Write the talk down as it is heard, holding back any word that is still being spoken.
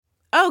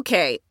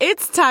Okay,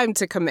 it's time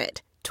to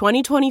commit.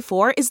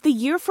 2024 is the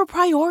year for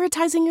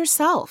prioritizing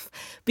yourself.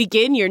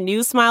 Begin your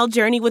new smile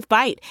journey with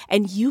Byte,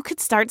 and you could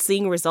start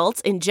seeing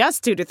results in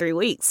just 2 to 3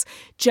 weeks.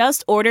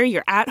 Just order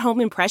your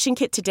at-home impression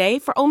kit today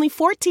for only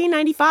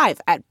 $14.95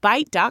 at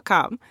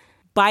Byte.com.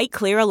 Byte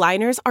Clear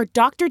aligners are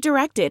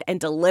doctor-directed and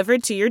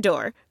delivered to your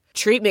door.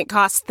 Treatment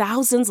costs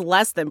thousands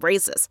less than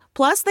braces.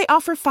 Plus, they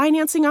offer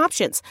financing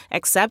options,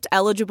 accept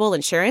eligible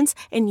insurance,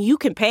 and you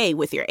can pay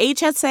with your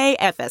HSA,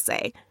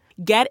 FSA.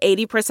 Get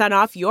 80%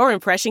 off your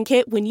impression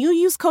kit when you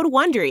use code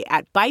WONDERY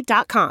at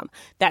Byte.com.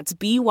 That's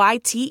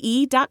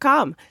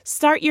BYTE.com.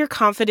 Start your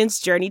confidence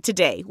journey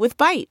today with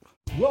Byte.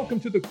 Welcome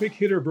to the quick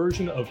hitter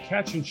version of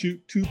Catch and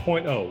Shoot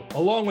 2.0.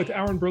 Along with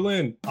Aaron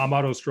Berlin, I'm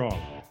Otto Strong.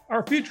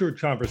 Our featured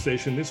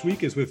conversation this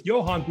week is with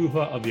Jovan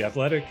Buha of The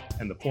Athletic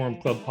and the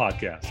Forum Club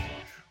podcast.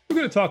 We're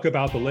going to talk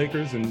about the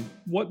Lakers and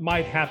what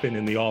might happen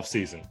in the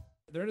offseason.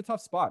 They're in a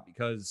tough spot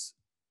because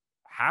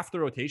half the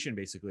rotation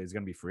basically is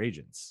going to be free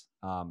agents.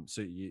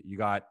 So you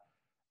got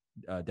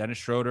Dennis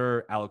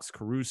Schroeder, Alex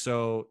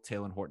Caruso,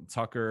 Talen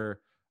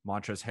Horton-Tucker,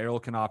 Montrezl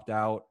Harrell can opt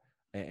out.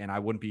 And I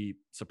wouldn't be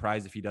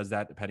surprised if he does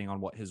that, depending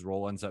on what his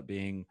role ends up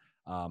being.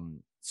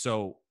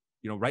 So,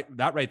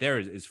 right there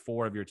is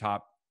 4 of your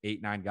top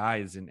 8-9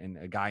 guys, and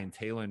a guy in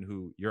Talen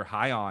who you're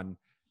high on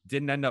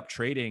didn't end up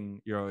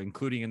trading,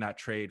 including in that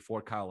trade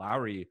for Kyle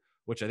Lowry,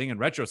 which I think in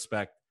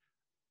retrospect,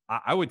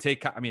 I would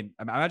take. I mean,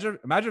 imagine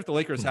if the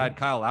Lakers had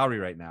Kyle Lowry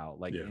right now,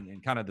 in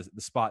kind of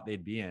the spot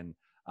they'd be in.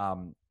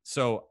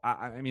 So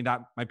I mean,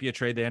 that might be a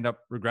trade they end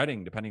up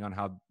regretting, depending on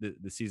how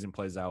the season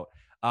plays out.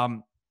 I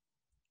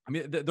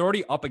mean, they're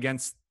already up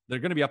against. They're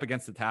going to be up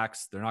against the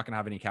tax. They're not going to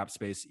have any cap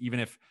space, even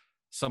if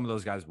some of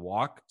those guys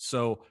walk.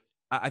 So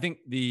I think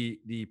the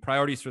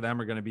priorities for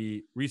them are going to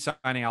be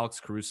re-signing Alex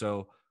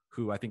Caruso,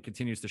 who I think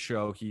continues to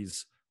show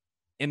he's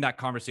in that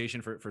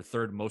conversation for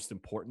third most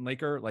important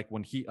Laker. Like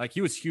when he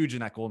was huge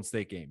in that Golden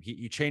State game.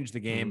 He changed the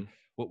game.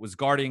 What was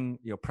guarding,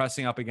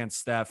 pressing up against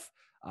Steph,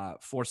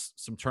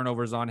 forced some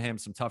turnovers on him,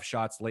 some tough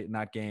shots late in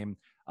that game.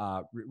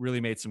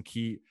 Really made some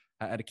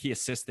had a key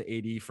assist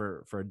to AD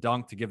for a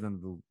dunk to give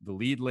them the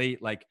lead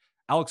late. Like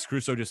Alex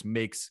Caruso just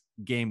makes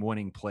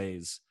game-winning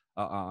plays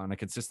on a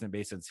consistent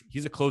basis.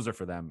 He's a closer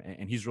for them,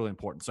 and he's really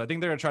important. So I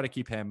think they're going to try to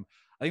keep him.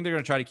 I think they're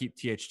going to try to keep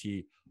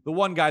THT. The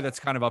one guy that's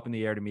kind of up in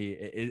the air to me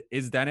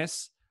is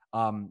Dennis.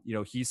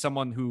 He's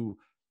someone who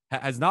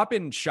has not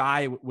been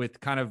shy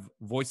with kind of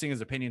voicing his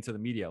opinion to the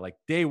media. Like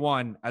day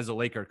one, as a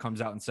Laker, comes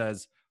out and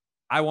says,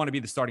 I want to be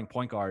the starting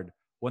point guard,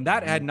 when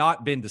that had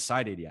not been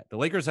decided yet. The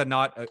Lakers had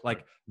not,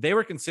 they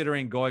were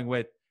considering going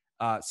with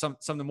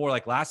something more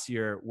like last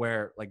year,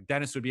 where like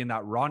Dennis would be in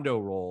that Rondo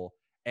role,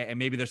 and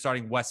maybe they're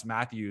starting Wes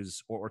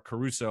Matthews or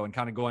Caruso and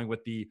kind of going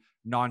with the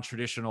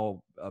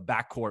non-traditional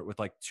backcourt with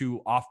like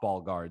 2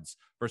 off-ball guards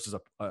versus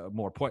a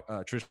more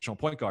traditional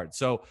point guard.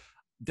 So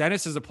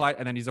Dennis has applied,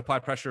 and then he's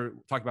applied pressure,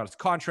 talking about his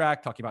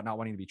contract, talking about not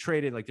wanting to be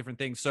traded, like different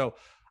things. So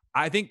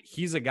I think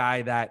he's a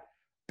guy that,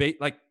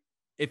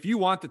 if you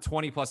want the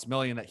 20 plus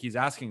million that he's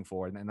asking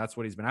for, and that's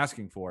what he's been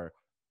asking for,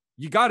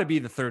 you got to be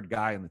the third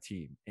guy on the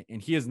team.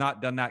 And he has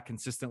not done that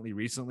consistently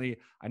recently.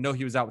 I know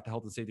he was out with the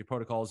health and safety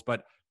protocols,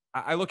 but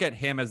I look at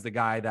him as the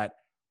guy that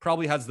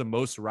probably has the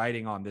most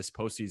riding on this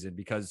postseason,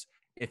 because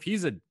if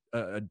he's a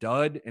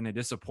dud and a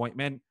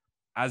disappointment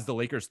as the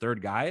Lakers'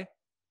 third guy,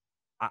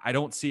 I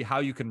don't see how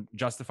you can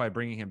justify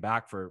bringing him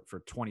back for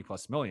 20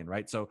 plus million.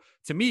 Right. So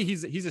to me,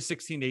 he's a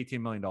 16 to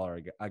 $18 million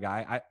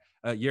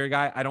a year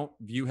guy. I don't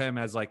view him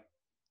as like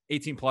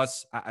 18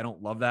 plus. I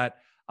don't love that.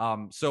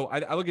 So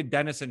I look at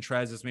Dennis and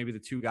Trez as maybe the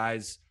 2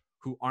 guys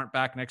who aren't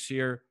back next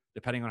year,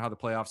 depending on how the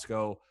playoffs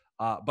go.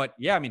 But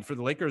yeah, I mean, for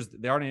the Lakers,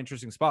 they are in an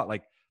interesting spot.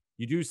 Like,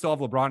 you do still have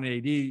LeBron and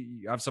AD.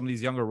 You have some of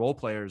these younger role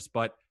players,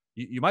 but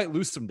you might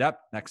lose some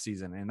depth next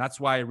season. And that's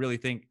why I really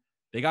think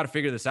they got to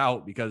figure this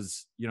out,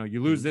 because,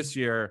 you lose this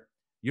year,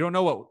 you don't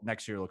know what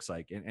next year looks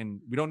like.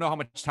 And we don't know how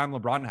much time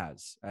LeBron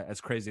has,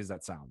 as crazy as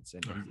that sounds.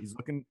 And he's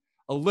looking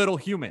a little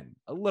human,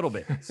 a little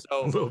bit.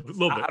 So little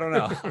bit. I don't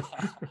know.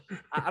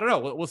 I don't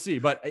know. We'll see.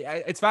 But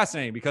it's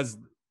fascinating because,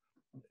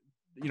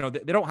 they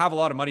don't have a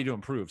lot of money to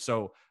improve.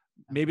 So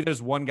maybe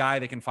there's one guy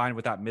they can find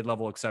with that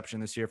mid-level exception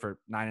this year for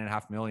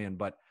 $9.5 million,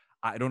 but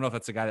I don't know if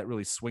that's a guy that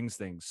really swings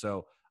things.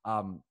 So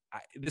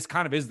this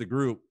kind of is the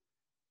group.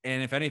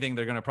 And if anything,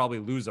 they're going to probably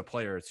lose a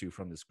player or 2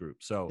 from this group.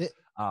 So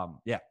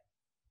yeah.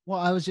 Well,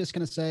 I was just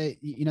going to say,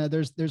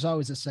 there's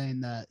always a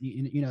saying that,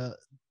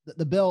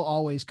 the bill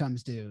always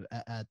comes due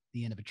at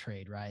the end of a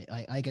trade, right?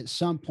 Like at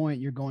some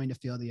point you're going to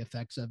feel the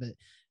effects of it.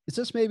 Is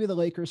this maybe the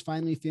Lakers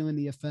finally feeling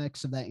the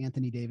effects of that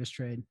Anthony Davis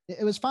trade?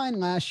 It was fine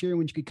last year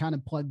when you could kind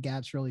of plug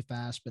gaps really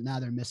fast, but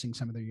now they're missing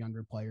some of their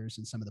younger players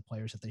and some of the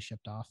players that they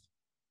shipped off.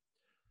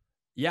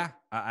 Yeah,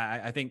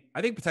 I think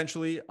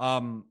potentially,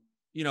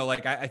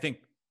 I think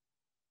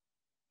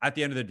at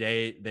the end of the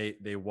day,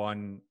 they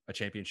won a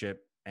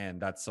championship,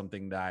 and that's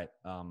something that,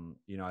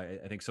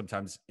 I think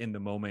sometimes in the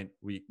moment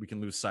we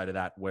can lose sight of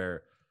that,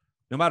 where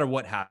no matter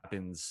what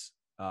happens,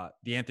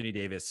 the Anthony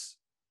Davis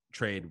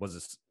trade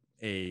was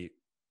a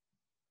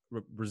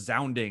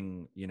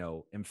resounding,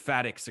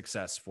 emphatic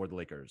success for the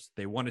Lakers.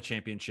 They won a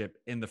championship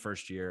in the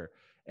first year.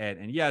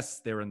 And yes,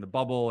 they were in the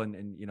bubble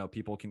and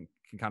people can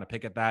kind of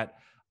pick at that.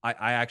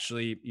 I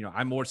actually,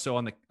 I'm more so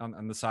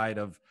on the side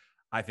of,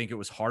 I think it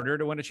was harder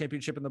to win a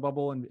championship in the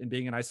bubble and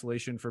being in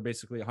isolation for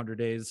basically 100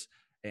 days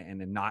and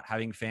not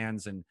having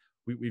fans. And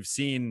we've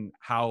seen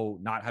how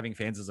not having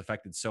fans has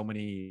affected so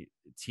many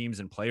teams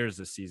and players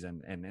this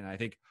season. And I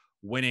think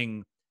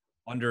winning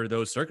under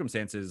those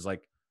circumstances,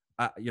 like,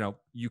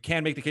 you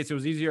can make the case it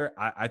was easier.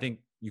 I think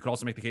you could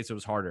also make the case it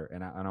was harder.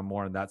 And I'm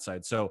more on that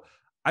side. So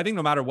I think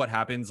no matter what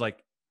happens,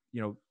 like,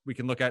 we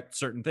can look at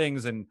certain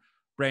things and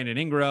Brandon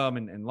Ingram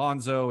and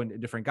Lonzo and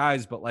different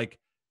guys, but like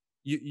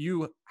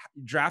you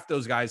draft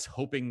those guys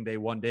hoping they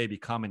one day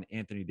become an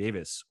Anthony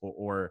Davis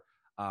or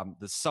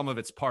the sum of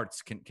its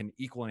parts can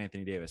equal an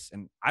Anthony Davis.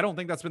 And I don't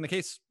think that's been the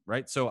case.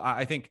 Right. So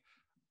I think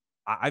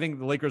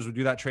the Lakers would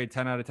do that trade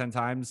 10 out of 10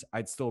 times.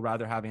 I'd still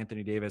rather have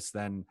Anthony Davis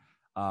than,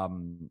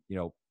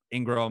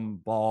 Ingram,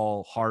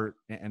 Ball, Hart,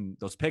 and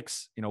those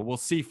picks. We'll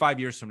see 5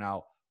 years from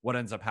now what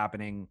ends up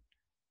happening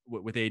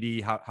with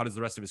AD. How does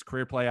the rest of his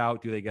career play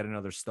out? Do they get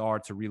another star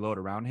to reload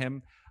around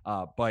him?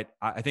 But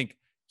I think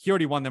he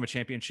already won them a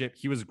championship.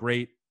 He was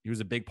great. He was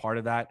a big part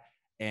of that.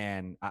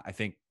 And I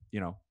think,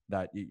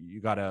 that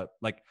you gotta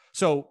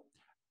so,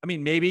 I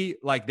mean, maybe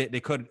like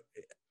they could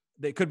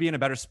be in a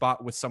better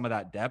spot with some of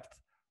that depth.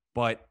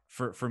 But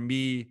for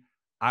me,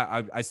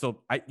 I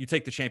still you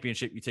take the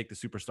championship, you take the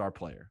superstar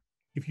player.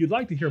 If you'd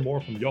like to hear more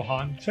from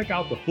Jovan, check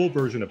out the full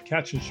version of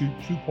Catch and Shoot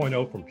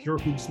 2.0 from Pure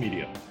Hoops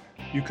Media.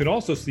 You can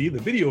also see the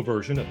video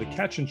version of the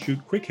Catch and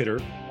Shoot Quick Hitter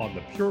on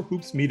the Pure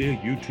Hoops Media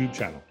YouTube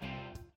channel.